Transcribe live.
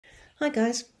Hi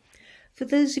guys, for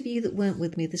those of you that weren't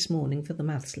with me this morning for the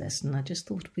maths lesson, I just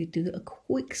thought we'd do a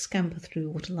quick scamper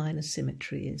through what a line of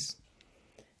symmetry is,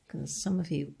 because some of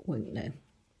you won't know.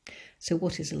 So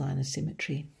what is a line of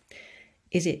symmetry?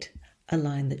 Is it a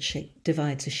line that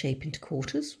divides a shape into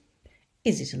quarters?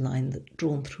 Is it a line that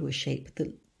drawn through a shape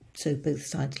that so both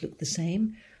sides look the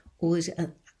same? Or is it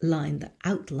a line that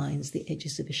outlines the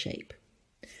edges of a shape?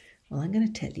 Well, I'm going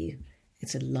to tell you,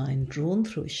 it's a line drawn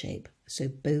through a shape so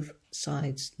both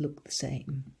sides look the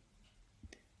same.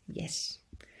 Yes.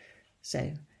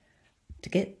 So to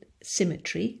get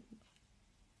symmetry,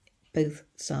 both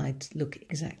sides look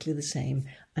exactly the same.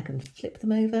 I can flip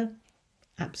them over,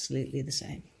 absolutely the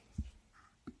same.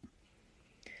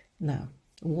 Now,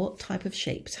 what type of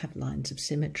shapes have lines of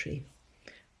symmetry?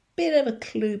 Bit of a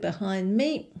clue behind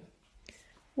me.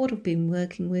 What I've been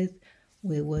working with,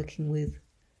 we're working with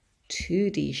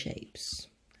 2D shapes.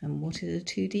 And what is a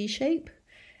 2D shape?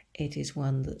 It is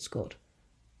one that's got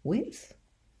width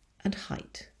and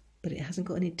height, but it hasn't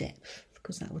got any depth,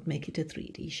 because that would make it a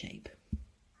 3D shape.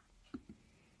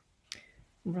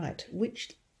 Right,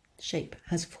 which shape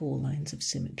has 4 lines of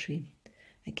symmetry?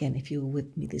 Again, if you were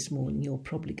with me this morning, you're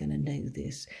probably going to know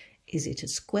this. Is it a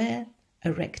square,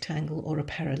 a rectangle, or a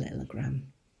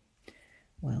parallelogram?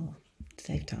 Well, to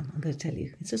save time, I'm going to tell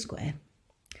you it's a square.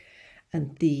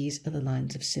 And these are the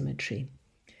lines of symmetry.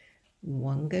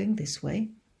 One going this way,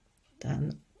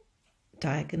 down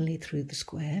diagonally through the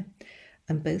square,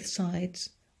 and both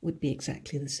sides would be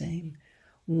exactly the same.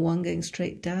 One going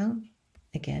straight down,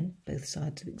 again, both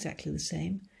sides are exactly the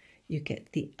same. You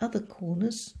get the other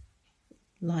corners,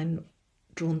 line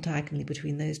drawn diagonally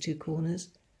between those two corners,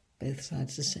 both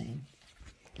sides the same.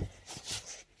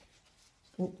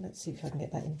 Oh, let's see if I can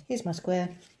get that in. Here's my square.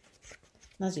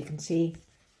 And as you can see,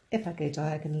 if I go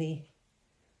diagonally,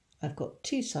 I've got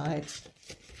 2 sides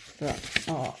that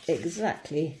are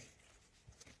exactly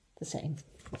the same.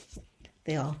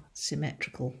 They are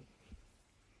symmetrical.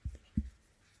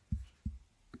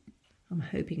 I'm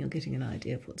hoping you're getting an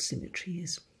idea of what symmetry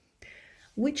is.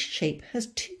 Which shape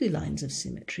has 2 lines of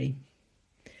symmetry?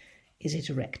 Is it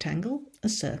a rectangle, a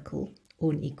circle,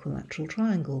 or an equilateral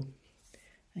triangle?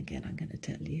 Again, I'm going to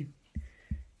tell you,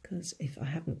 because if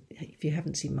you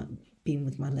haven't been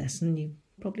with my lesson, you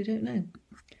probably don't know.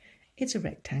 It's a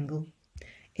rectangle.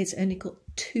 It's only got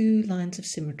 2 lines of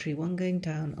symmetry, one going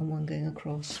down and one going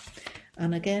across.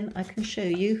 And again, I can show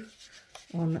you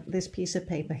on this piece of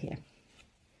paper here.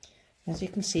 As you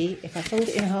can see, if I fold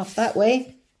it in half that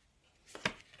way,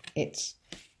 it's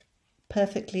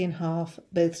perfectly in half,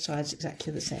 both sides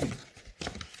exactly the same.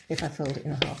 If I fold it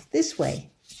in half this way,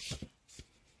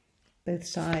 both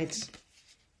sides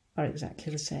are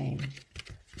exactly the same.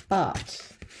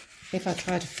 But if I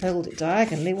try to fold it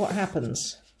diagonally, what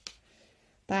happens?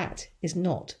 That is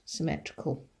not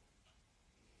symmetrical.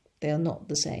 They are not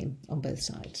the same on both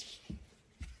sides.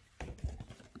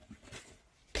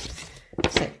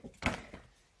 So,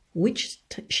 which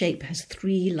shape has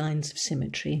 3 lines of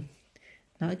symmetry?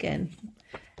 Now again,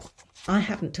 I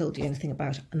haven't told you anything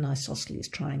about an isosceles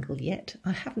triangle yet.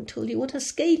 I haven't told you what a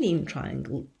scalene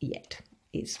triangle yet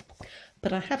is.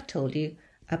 But I have told you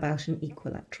about an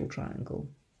equilateral triangle.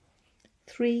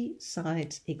 3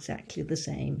 sides exactly the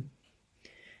same.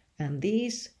 And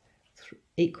these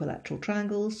equilateral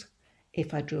triangles,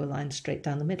 if I drew a line straight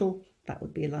down the middle, that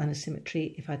would be a line of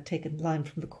symmetry. If I'd taken a line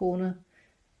from the corner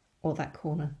or that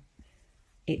corner,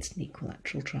 it's an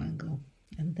equilateral triangle.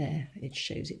 And there it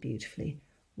shows it beautifully.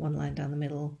 One line down the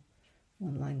middle,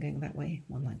 one line going that way,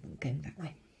 one line going that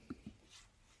way.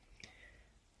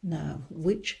 Now,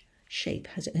 which shape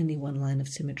has only 1 line of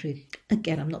symmetry?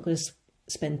 Again, I'm not going to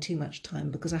spend too much time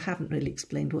because I haven't really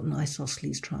explained what an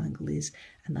isosceles triangle is,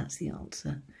 and that's the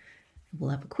answer. We'll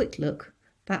have a quick look.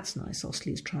 That's an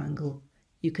isosceles triangle.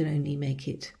 You can only make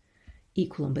it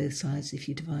equal on both sides if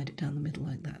you divide it down the middle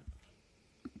like that.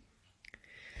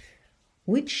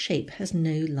 Which shape has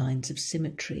no lines of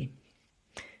symmetry?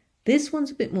 This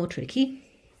one's a bit more tricky,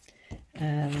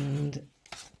 and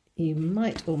you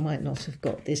might or might not have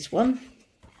got this one,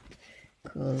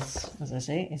 because, as I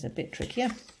say, it's a bit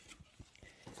trickier.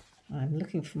 I'm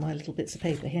looking for my little bits of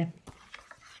paper here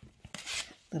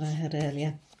that I had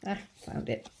earlier. Found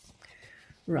it.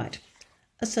 Right,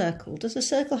 a circle. Does a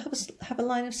circle have a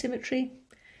line of symmetry?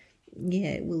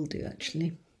 Yeah, it will do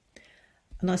actually.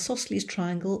 An isosceles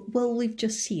triangle, well, we've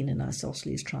just seen an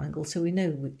isosceles triangle, so we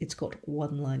know it's got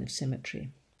 1 line of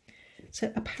symmetry.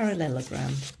 So a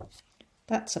parallelogram.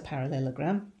 That's a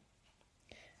parallelogram.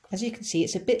 As you can see,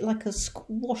 it's a bit like a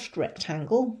squashed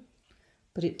rectangle,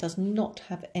 but it does not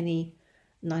have any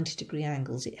 90-degree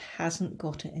angles. It hasn't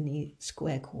got any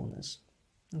square corners.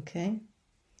 Okay.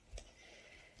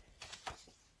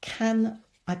 Can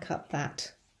I cut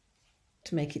that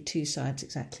to make it two sides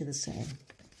exactly the same?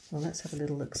 Well, let's have a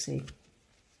little look-see.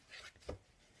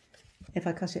 If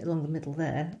I cut it along the middle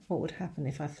there, what would happen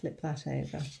if I flip that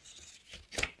over?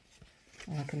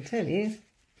 Well, I can tell you,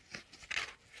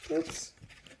 oops,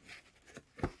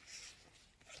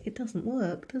 it doesn't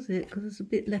work, does it? Because there's a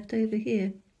bit left over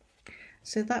here.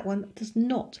 So that one does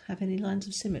not have any lines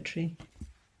of symmetry.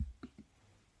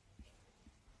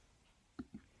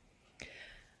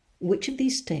 Which of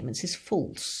these statements is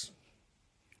false?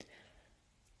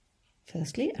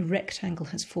 Firstly, a rectangle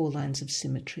has 4 lines of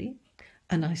symmetry,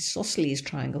 an isosceles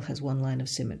triangle has 1 line of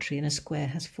symmetry, and a square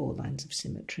has 4 lines of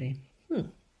symmetry.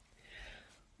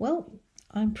 Well,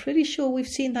 I'm pretty sure we've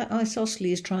seen that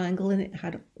isosceles triangle and it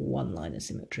had 1 line of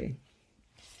symmetry.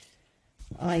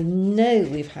 I know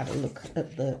we've had a look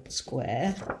at the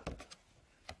square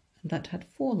and that had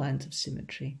 4 lines of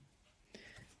symmetry.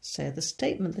 So the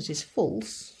statement that is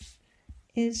false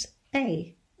is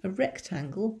A, a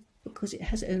rectangle, because it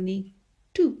has only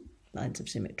 2 lines of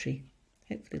symmetry.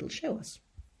 Hopefully it'll show us.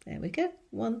 There we go,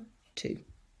 1, 2.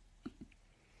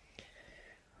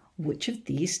 Which of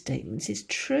these statements is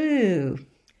true?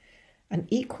 An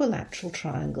equilateral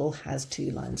triangle has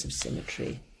 2 lines of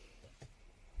symmetry.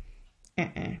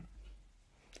 A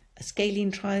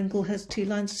scalene triangle has 2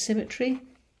 lines of symmetry.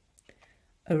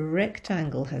 A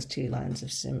rectangle has 2 lines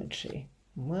of symmetry.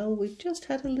 Well, we've just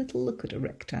had a little look at a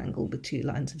rectangle with 2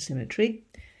 lines of symmetry,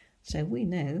 so we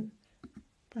know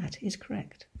that is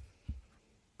correct.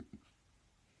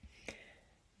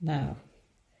 Now,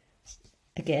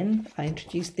 again, I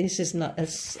introduced this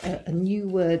as a new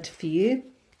word for you.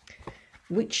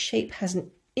 Which shape has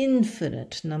an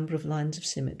infinite number of lines of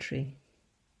symmetry?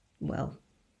 Well,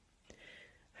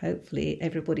 hopefully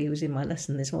everybody who was in my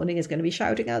lesson this morning is going to be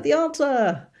shouting out the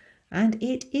answer. And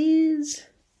it is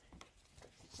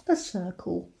a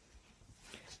circle.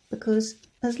 Because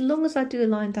as long as I do a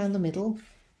line down the middle,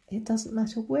 it doesn't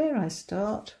matter where I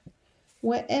start,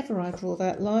 wherever I draw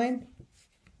that line,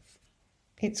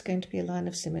 it's going to be a line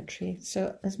of symmetry.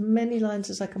 So as many lines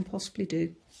as I can possibly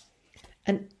do.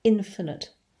 An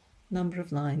infinite number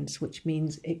of lines, which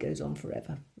means it goes on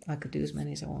forever. I could do as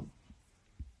many as I want.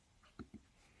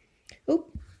 Oh,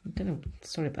 I don't know.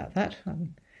 Sorry about that. I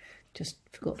just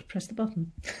forgot to press the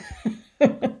button.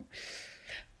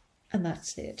 And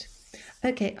that's it.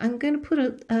 Okay, I'm going to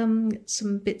put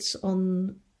some bits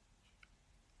on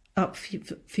up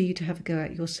for you to have a go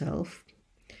at yourself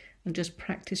and just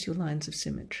practice your lines of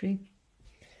symmetry.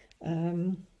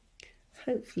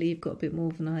 Hopefully you've got a bit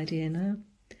more of an idea now.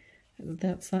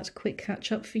 That's a quick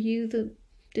catch up for you that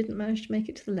didn't manage to make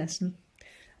it to the lesson.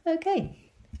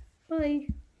 Okay, bye.